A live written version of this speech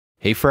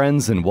Hey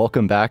friends, and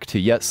welcome back to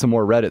yet some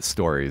more Reddit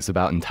stories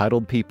about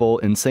entitled people,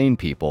 insane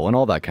people, and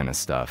all that kind of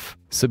stuff.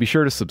 So be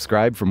sure to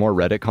subscribe for more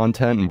Reddit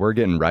content, and we're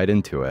getting right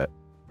into it.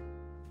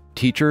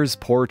 Teacher's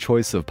poor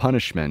choice of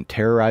punishment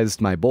terrorized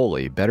my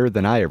bully better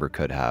than I ever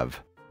could have.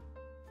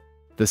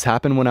 This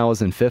happened when I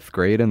was in 5th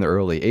grade in the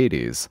early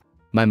 80s.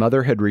 My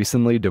mother had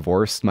recently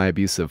divorced my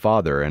abusive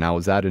father, and I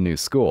was at a new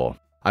school.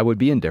 I would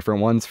be in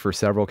different ones for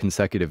several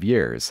consecutive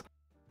years.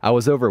 I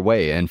was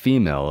overweight and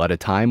female at a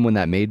time when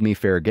that made me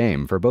fair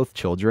game for both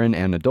children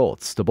and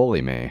adults to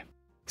bully me.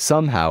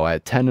 Somehow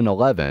at 10 and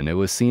 11 it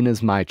was seen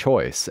as my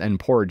choice and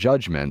poor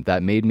judgment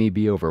that made me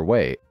be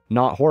overweight,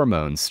 not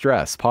hormones,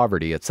 stress,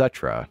 poverty,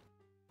 etc.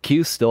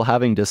 Q still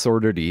having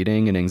disordered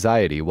eating and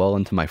anxiety well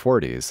into my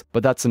 40s,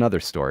 but that's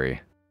another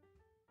story.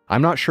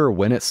 I'm not sure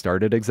when it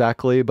started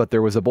exactly, but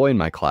there was a boy in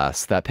my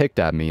class that picked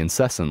at me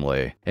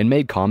incessantly and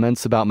made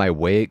comments about my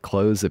weight,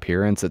 clothes,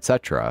 appearance,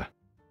 etc.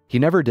 He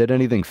never did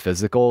anything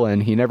physical,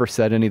 and he never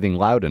said anything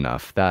loud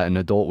enough that an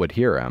adult would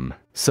hear him,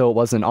 so it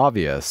wasn't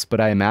obvious, but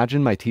I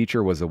imagine my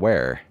teacher was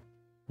aware.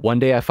 One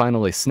day I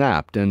finally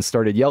snapped and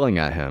started yelling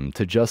at him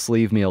to just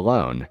leave me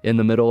alone in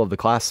the middle of the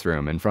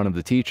classroom in front of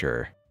the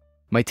teacher.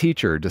 My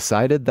teacher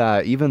decided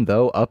that even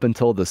though up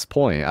until this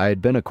point I had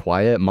been a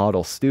quiet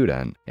model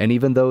student, and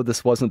even though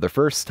this wasn't the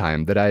first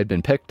time that I had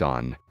been picked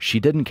on, she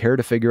didn't care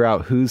to figure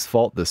out whose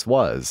fault this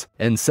was,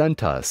 and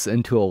sent us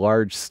into a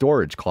large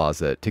storage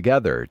closet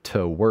together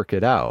to work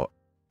it out.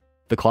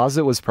 The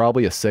closet was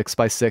probably a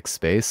 6x6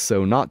 space,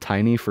 so not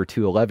tiny for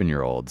two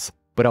 11-year-olds,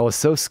 but I was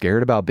so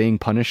scared about being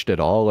punished at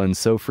all and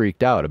so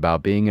freaked out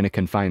about being in a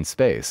confined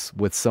space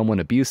with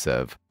someone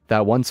abusive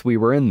that once we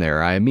were in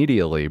there, I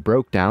immediately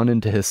broke down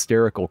into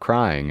hysterical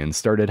crying and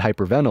started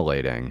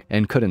hyperventilating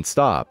and couldn't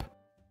stop.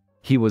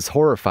 He was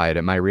horrified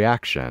at my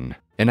reaction,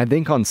 and I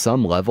think on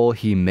some level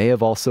he may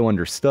have also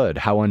understood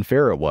how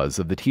unfair it was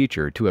of the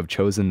teacher to have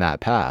chosen that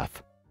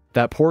path.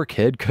 That poor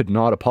kid could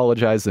not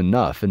apologize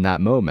enough in that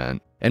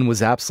moment, and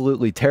was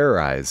absolutely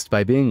terrorized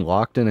by being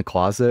locked in a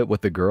closet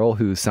with a girl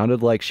who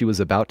sounded like she was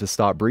about to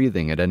stop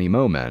breathing at any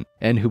moment,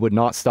 and who would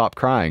not stop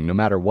crying no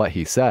matter what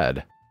he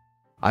said.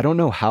 I don't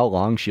know how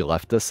long she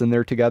left us in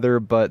there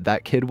together, but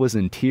that kid was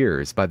in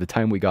tears by the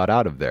time we got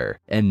out of there,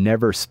 and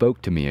never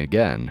spoke to me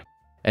again.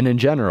 And in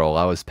general,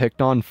 I was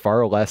picked on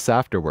far less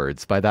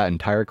afterwards by that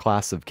entire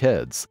class of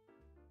kids.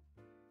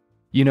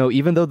 You know,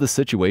 even though the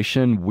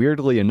situation,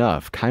 weirdly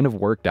enough, kind of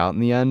worked out in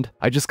the end,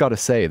 I just gotta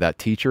say that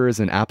teacher is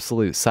an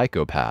absolute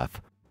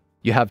psychopath.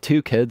 You have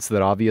two kids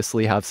that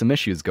obviously have some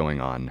issues going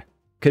on.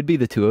 Could be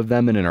the two of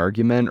them in an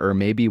argument, or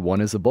maybe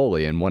one is a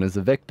bully and one is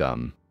a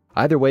victim.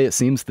 Either way, it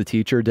seems the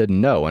teacher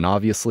didn't know and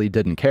obviously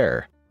didn't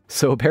care.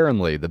 So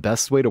apparently, the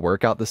best way to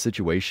work out the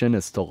situation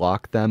is to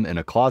lock them in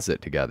a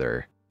closet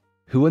together.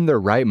 Who in their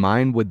right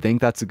mind would think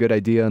that's a good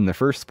idea in the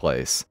first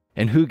place?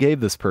 And who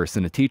gave this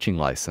person a teaching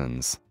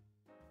license?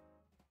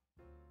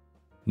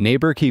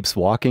 Neighbor keeps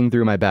walking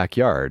through my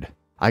backyard.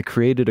 I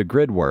created a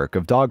grid work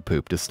of dog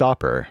poop to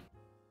stop her.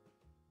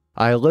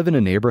 I live in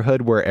a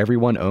neighborhood where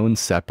everyone owns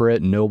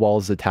separate, no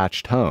walls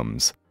attached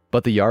homes,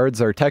 but the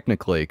yards are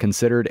technically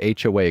considered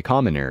HOA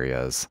common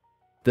areas.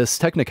 This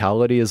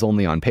technicality is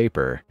only on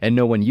paper, and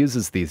no one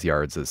uses these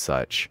yards as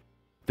such.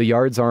 The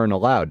yards aren't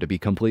allowed to be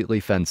completely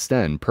fenced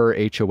in per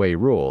HOA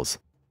rules.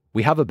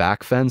 We have a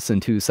back fence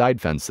and two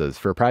side fences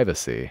for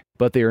privacy,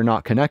 but they are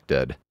not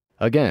connected,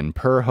 again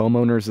per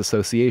homeowners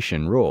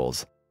association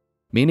rules.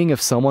 Meaning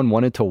if someone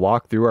wanted to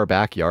walk through our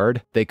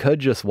backyard, they could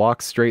just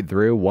walk straight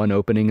through one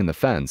opening in the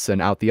fence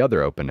and out the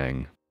other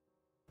opening.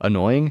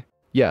 Annoying?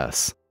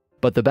 Yes.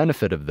 But the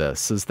benefit of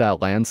this is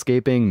that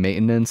landscaping,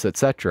 maintenance,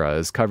 etc.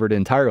 is covered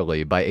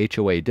entirely by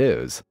HOA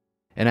dues,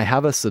 and I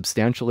have a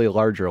substantially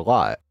larger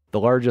lot, the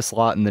largest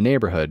lot in the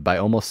neighborhood by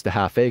almost a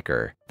half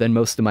acre, than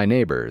most of my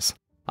neighbors.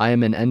 I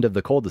am an end of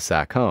the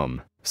cul-de-sac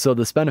home, so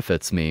this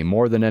benefits me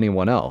more than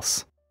anyone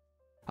else.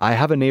 I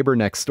have a neighbor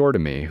next door to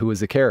me who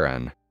is a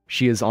Karen.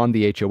 She is on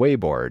the HOA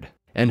board,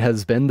 and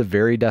has been the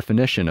very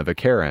definition of a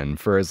Karen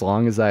for as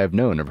long as I have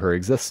known of her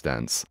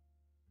existence.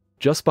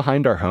 Just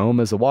behind our home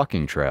is a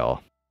walking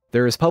trail.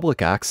 There is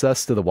public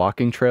access to the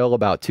walking trail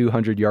about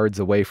 200 yards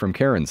away from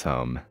Karen's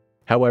home.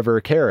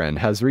 However, Karen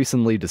has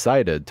recently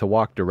decided to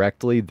walk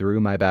directly through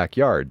my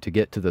backyard to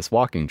get to this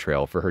walking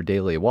trail for her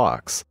daily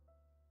walks.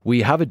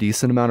 We have a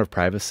decent amount of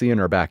privacy in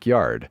our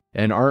backyard,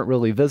 and aren't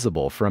really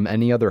visible from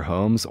any other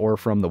homes or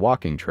from the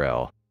walking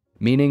trail,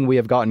 meaning we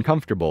have gotten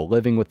comfortable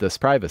living with this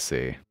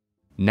privacy.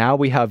 Now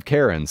we have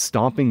Karen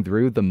stomping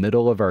through the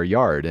middle of our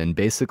yard and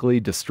basically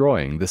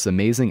destroying this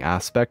amazing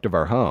aspect of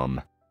our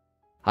home.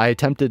 I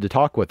attempted to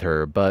talk with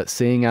her, but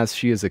seeing as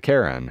she is a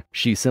Karen,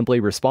 she simply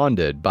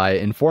responded by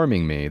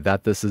informing me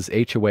that this is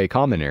HOA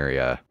common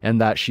area, and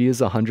that she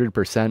is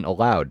 100%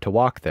 allowed to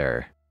walk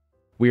there.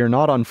 We are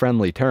not on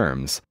friendly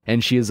terms,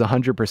 and she is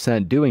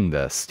 100% doing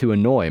this to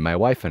annoy my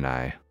wife and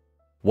I.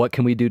 What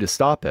can we do to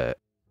stop it?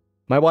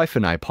 My wife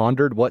and I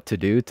pondered what to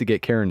do to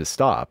get Karen to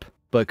stop,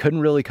 but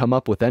couldn't really come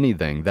up with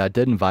anything that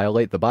didn't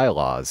violate the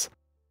bylaws.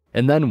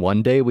 And then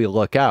one day we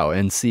look out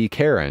and see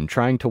Karen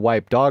trying to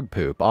wipe dog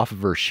poop off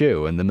of her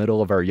shoe in the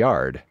middle of our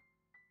yard.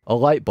 A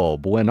light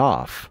bulb went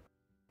off.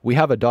 We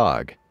have a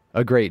dog,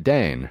 a Great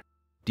Dane.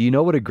 Do you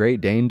know what a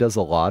Great Dane does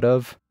a lot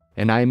of?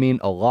 And I mean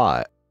a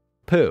lot.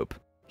 Poop.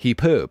 He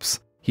poops.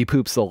 He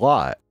poops a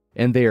lot.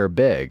 And they are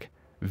big.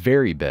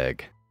 Very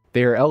big.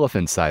 They are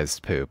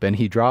elephant-sized poop, and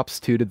he drops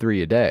 2 to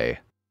 3 a day.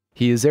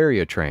 He is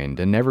area trained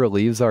and never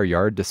leaves our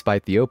yard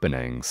despite the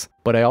openings,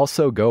 but I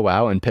also go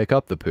out and pick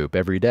up the poop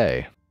every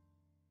day.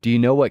 Do you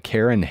know what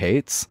Karen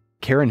hates?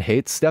 Karen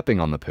hates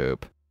stepping on the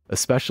poop,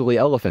 especially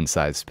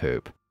elephant-sized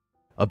poop.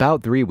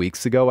 About 3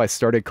 weeks ago, I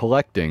started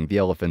collecting the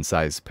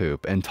elephant-sized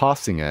poop and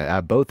tossing it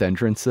at both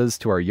entrances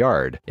to our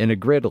yard in a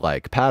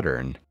grid-like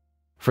pattern.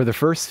 For the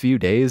first few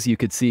days, you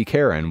could see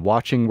Karen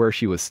watching where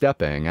she was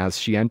stepping as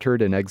she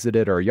entered and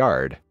exited our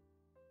yard.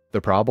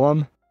 The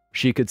problem?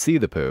 She could see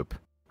the poop.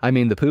 I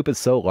mean, the poop is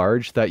so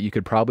large that you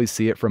could probably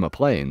see it from a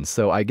plane,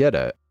 so I get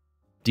it.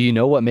 Do you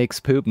know what makes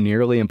poop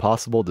nearly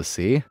impossible to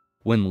see?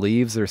 When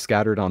leaves are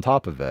scattered on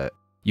top of it.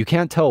 You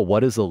can't tell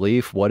what is a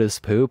leaf, what is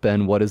poop,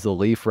 and what is a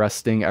leaf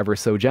resting ever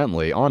so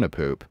gently on a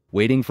poop,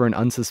 waiting for an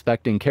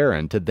unsuspecting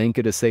Karen to think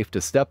it is safe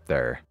to step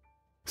there.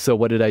 So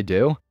what did I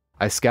do?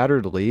 I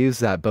scattered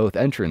leaves at both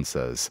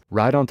entrances,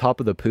 right on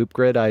top of the poop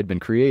grid I had been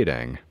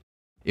creating.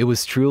 It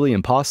was truly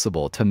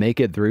impossible to make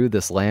it through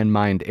this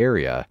landmined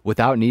area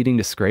without needing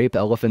to scrape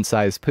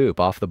elephant-sized poop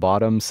off the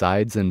bottom,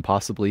 sides, and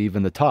possibly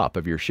even the top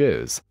of your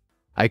shoes.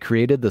 I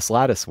created this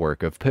lattice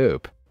work of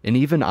poop, and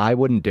even I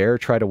wouldn't dare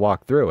try to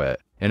walk through it,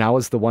 and I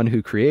was the one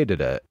who created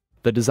it.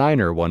 The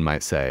designer, one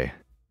might say.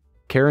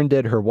 Karen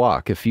did her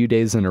walk a few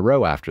days in a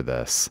row after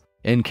this,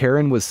 and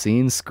Karen was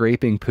seen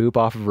scraping poop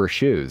off of her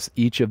shoes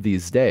each of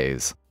these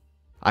days.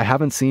 I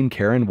haven't seen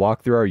Karen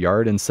walk through our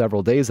yard in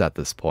several days at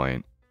this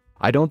point.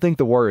 I don't think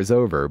the war is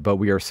over, but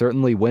we are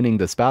certainly winning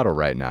this battle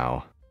right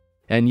now.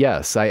 And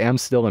yes, I am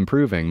still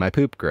improving my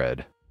poop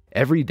grid.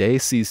 Every day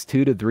sees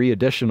 2 to 3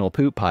 additional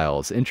poop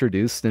piles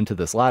introduced into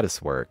this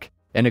lattice work,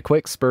 and a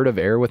quick spurt of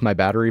air with my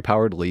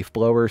battery-powered leaf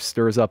blower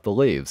stirs up the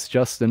leaves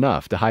just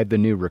enough to hide the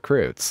new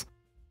recruits.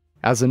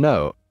 As a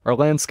note, our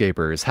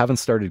landscapers haven't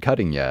started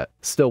cutting yet,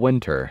 still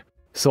winter,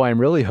 so I'm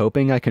really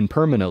hoping I can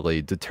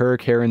permanently deter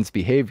Karen's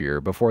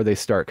behavior before they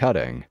start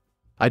cutting.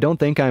 I don't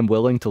think I'm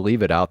willing to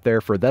leave it out there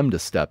for them to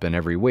step in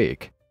every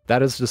week.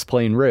 That is just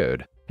plain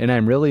rude, and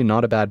I'm really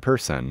not a bad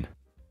person.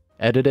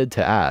 Edited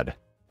to add.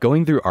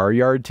 Going through our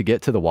yard to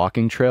get to the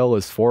walking trail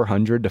is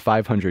 400 to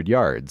 500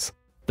 yards.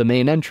 The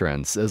main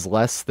entrance is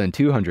less than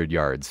 200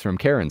 yards from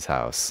Karen's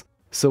house,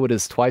 so it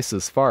is twice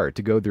as far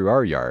to go through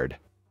our yard.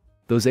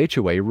 Those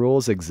HOA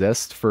rules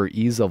exist for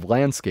ease of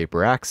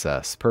landscaper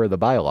access per the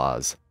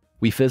bylaws.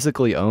 We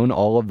physically own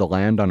all of the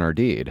land on our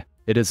deed.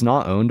 It is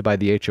not owned by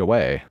the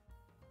HOA.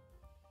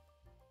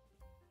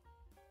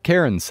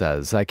 Karen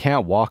says I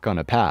can't walk on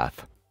a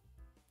path.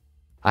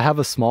 I have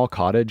a small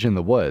cottage in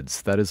the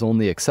woods that is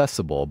only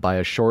accessible by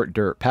a short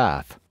dirt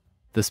path.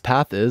 This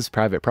path is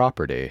private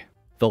property.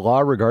 The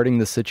law regarding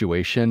this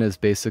situation is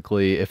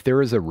basically if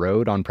there is a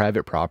road on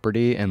private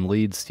property and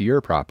leads to your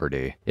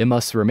property, it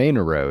must remain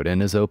a road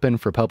and is open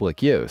for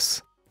public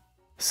use.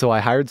 So I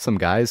hired some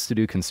guys to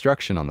do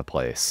construction on the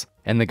place,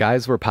 and the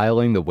guys were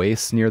piling the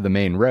waste near the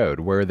main road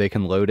where they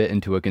can load it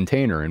into a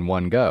container in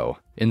one go,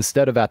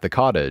 instead of at the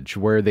cottage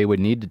where they would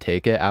need to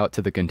take it out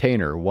to the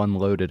container one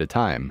load at a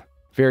time.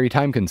 Very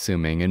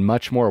time-consuming and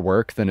much more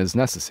work than is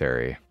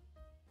necessary.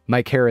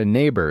 My Karen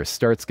neighbor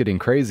starts getting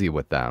crazy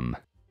with them.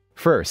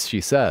 First,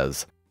 she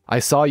says, I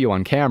saw you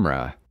on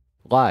camera.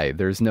 Lie,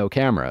 there's no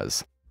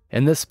cameras.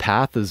 And this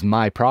path is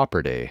my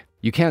property.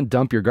 You can't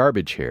dump your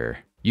garbage here.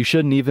 You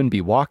shouldn't even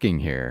be walking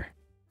here.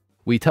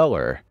 We tell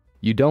her,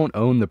 you don't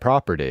own the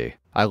property.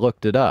 I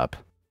looked it up.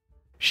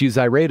 She's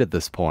irate at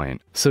this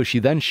point, so she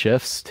then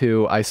shifts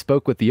to, I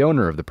spoke with the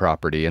owner of the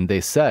property and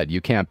they said you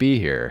can't be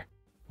here.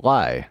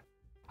 Lie.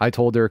 I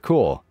told her,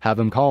 cool, have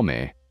him call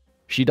me.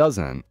 She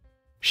doesn't.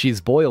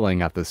 She's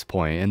boiling at this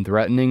point and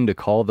threatening to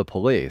call the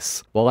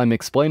police, while I'm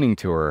explaining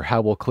to her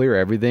how we'll clear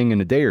everything in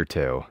a day or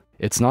two.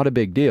 It's not a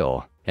big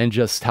deal, and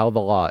just how the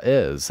law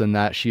is, and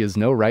that she has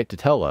no right to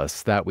tell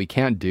us that we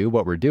can't do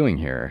what we're doing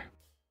here.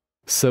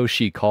 So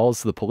she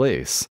calls the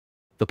police.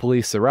 The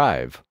police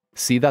arrive,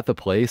 see that the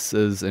place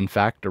is in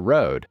fact a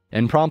road,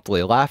 and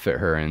promptly laugh at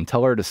her and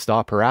tell her to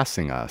stop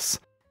harassing us.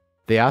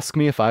 They ask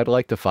me if I'd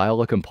like to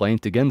file a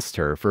complaint against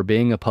her for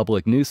being a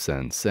public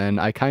nuisance, and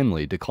I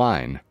kindly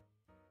decline.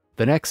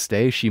 The next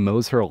day, she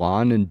mows her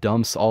lawn and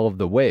dumps all of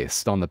the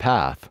waste on the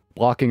path,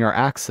 blocking our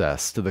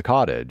access to the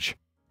cottage.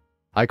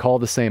 I call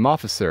the same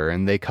officer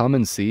and they come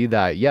and see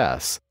that,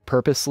 yes,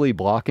 purposely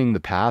blocking the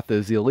path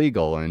is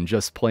illegal and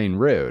just plain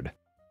rude.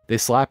 They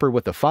slap her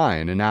with a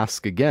fine and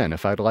ask again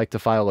if I'd like to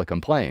file a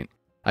complaint.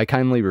 I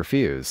kindly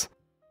refuse.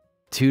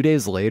 2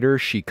 days later,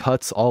 she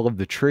cuts all of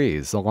the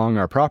trees along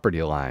our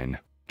property line,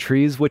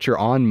 trees which are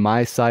on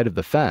my side of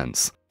the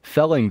fence,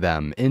 felling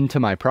them into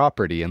my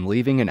property and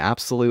leaving an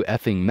absolute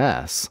effing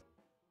mess.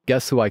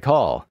 Guess who I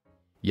call?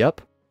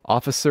 Yep,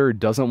 officer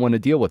doesn't want to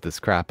deal with this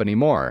crap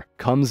anymore,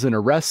 comes and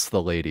arrests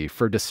the lady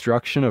for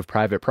destruction of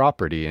private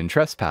property and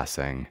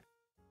trespassing.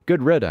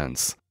 Good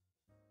riddance.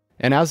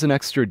 And as an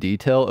extra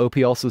detail, OP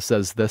also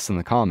says this in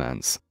the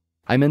comments.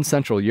 I'm in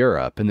Central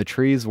Europe, and the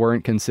trees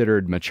weren't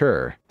considered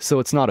mature, so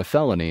it's not a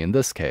felony in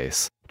this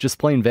case, just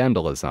plain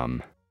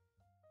vandalism.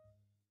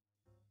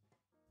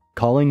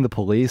 Calling the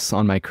police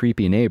on my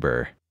creepy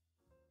neighbor.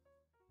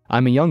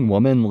 I'm a young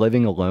woman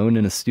living alone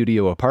in a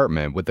studio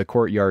apartment with a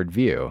courtyard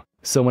view,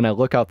 so when I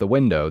look out the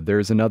window,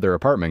 there's another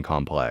apartment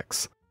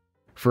complex.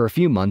 For a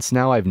few months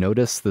now, I've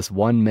noticed this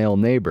one male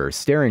neighbor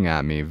staring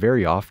at me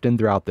very often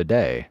throughout the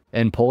day,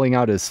 and pulling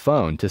out his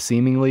phone to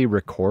seemingly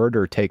record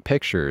or take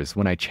pictures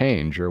when I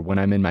change or when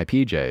I'm in my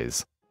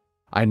PJs.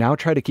 I now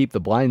try to keep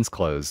the blinds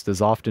closed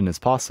as often as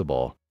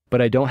possible,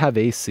 but I don't have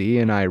AC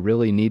and I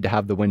really need to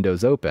have the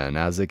windows open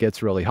as it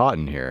gets really hot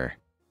in here.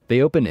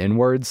 They open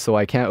inwards, so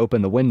I can't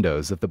open the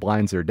windows if the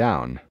blinds are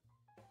down.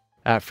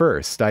 At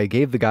first, I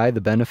gave the guy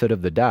the benefit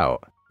of the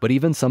doubt, but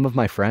even some of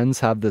my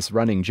friends have this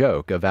running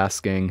joke of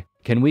asking,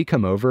 "Can we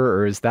come over,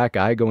 or is that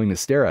guy going to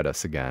stare at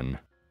us again?"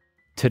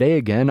 Today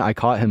again, I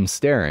caught him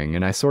staring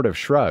and I sort of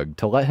shrugged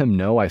to let him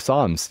know I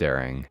saw him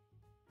staring.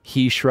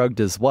 He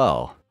shrugged as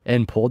well,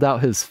 and pulled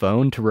out his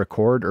phone to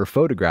record or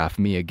photograph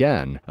me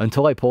again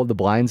until I pulled the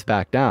blinds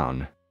back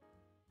down.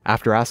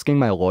 After asking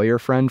my lawyer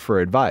friend for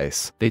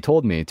advice, they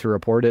told me to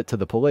report it to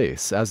the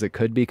police as it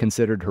could be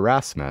considered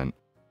harassment.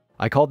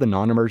 I called the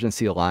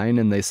non-emergency line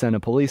and they sent a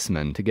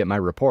policeman to get my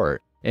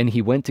report, and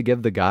he went to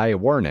give the guy a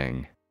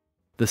warning.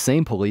 The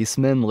same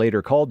policeman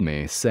later called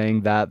me,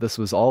 saying that this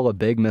was all a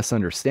big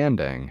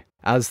misunderstanding,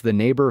 as the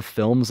neighbor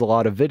films a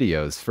lot of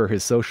videos for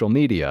his social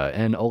media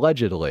and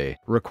allegedly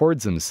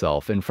records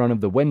himself in front of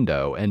the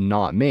window and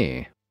not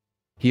me.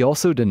 He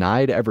also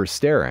denied ever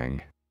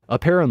staring.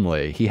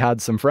 Apparently, he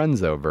had some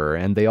friends over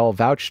and they all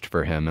vouched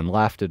for him and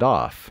laughed it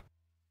off.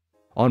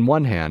 On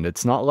one hand,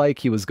 it's not like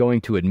he was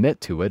going to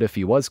admit to it if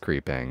he was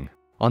creeping.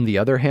 On the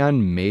other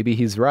hand, maybe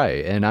he's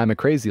right, and I'm a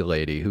crazy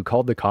lady who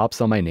called the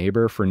cops on my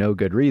neighbor for no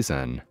good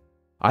reason.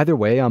 Either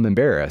way, I'm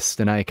embarrassed,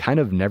 and I kind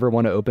of never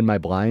want to open my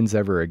blinds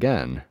ever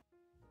again.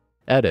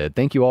 Edit,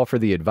 thank you all for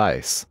the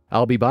advice.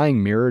 I'll be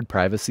buying mirrored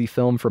privacy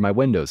film for my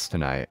windows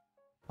tonight.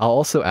 I'll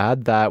also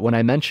add that when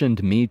I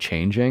mentioned me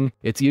changing,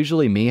 it's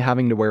usually me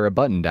having to wear a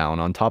button down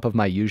on top of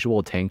my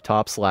usual tank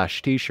top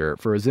 / t-shirt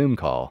for a Zoom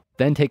call,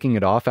 then taking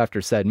it off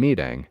after said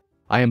meeting.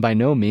 I am by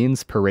no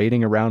means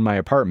parading around my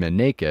apartment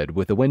naked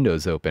with the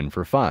windows open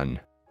for fun.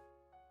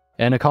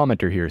 And a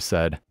commenter here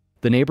said,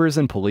 the neighbors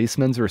and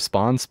policeman's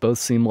response both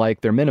seem like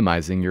they're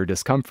minimizing your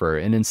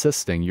discomfort and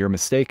insisting you're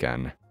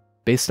mistaken.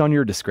 Based on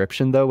your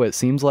description though, it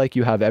seems like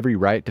you have every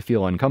right to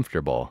feel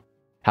uncomfortable.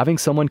 Having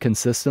someone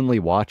consistently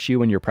watch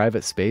you in your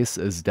private space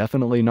is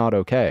definitely not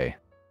okay.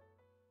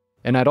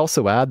 And I'd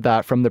also add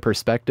that from the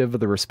perspective of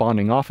the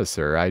responding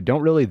officer, I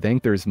don't really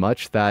think there's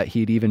much that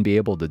he'd even be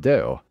able to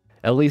do.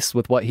 At least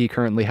with what he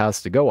currently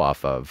has to go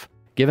off of,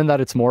 given that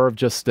it's more of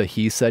just a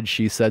he said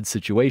she said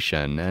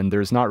situation and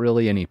there's not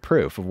really any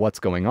proof of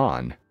what's going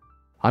on.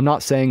 I'm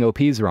not saying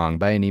OP's wrong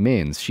by any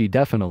means, she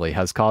definitely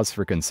has cause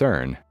for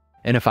concern.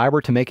 And if I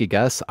were to make a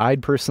guess,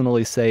 I'd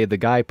personally say the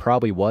guy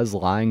probably was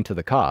lying to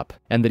the cop,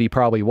 and that he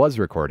probably was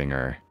recording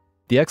her.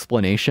 The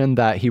explanation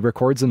that he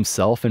records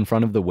himself in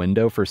front of the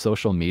window for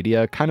social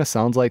media kinda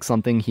sounds like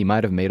something he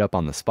might have made up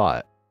on the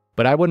spot.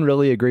 But I wouldn't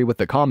really agree with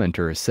the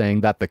commenter saying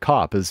that the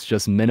cop is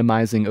just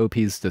minimizing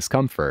OP's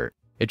discomfort.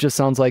 It just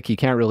sounds like he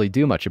can't really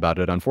do much about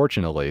it,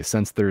 unfortunately,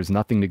 since there's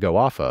nothing to go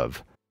off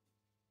of.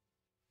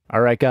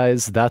 Alright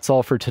guys, that's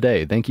all for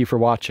today. Thank you for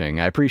watching,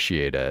 I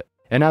appreciate it.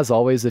 And as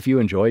always, if you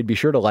enjoyed, be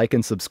sure to like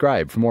and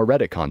subscribe for more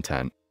Reddit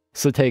content.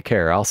 So take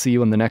care, I'll see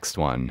you in the next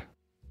one.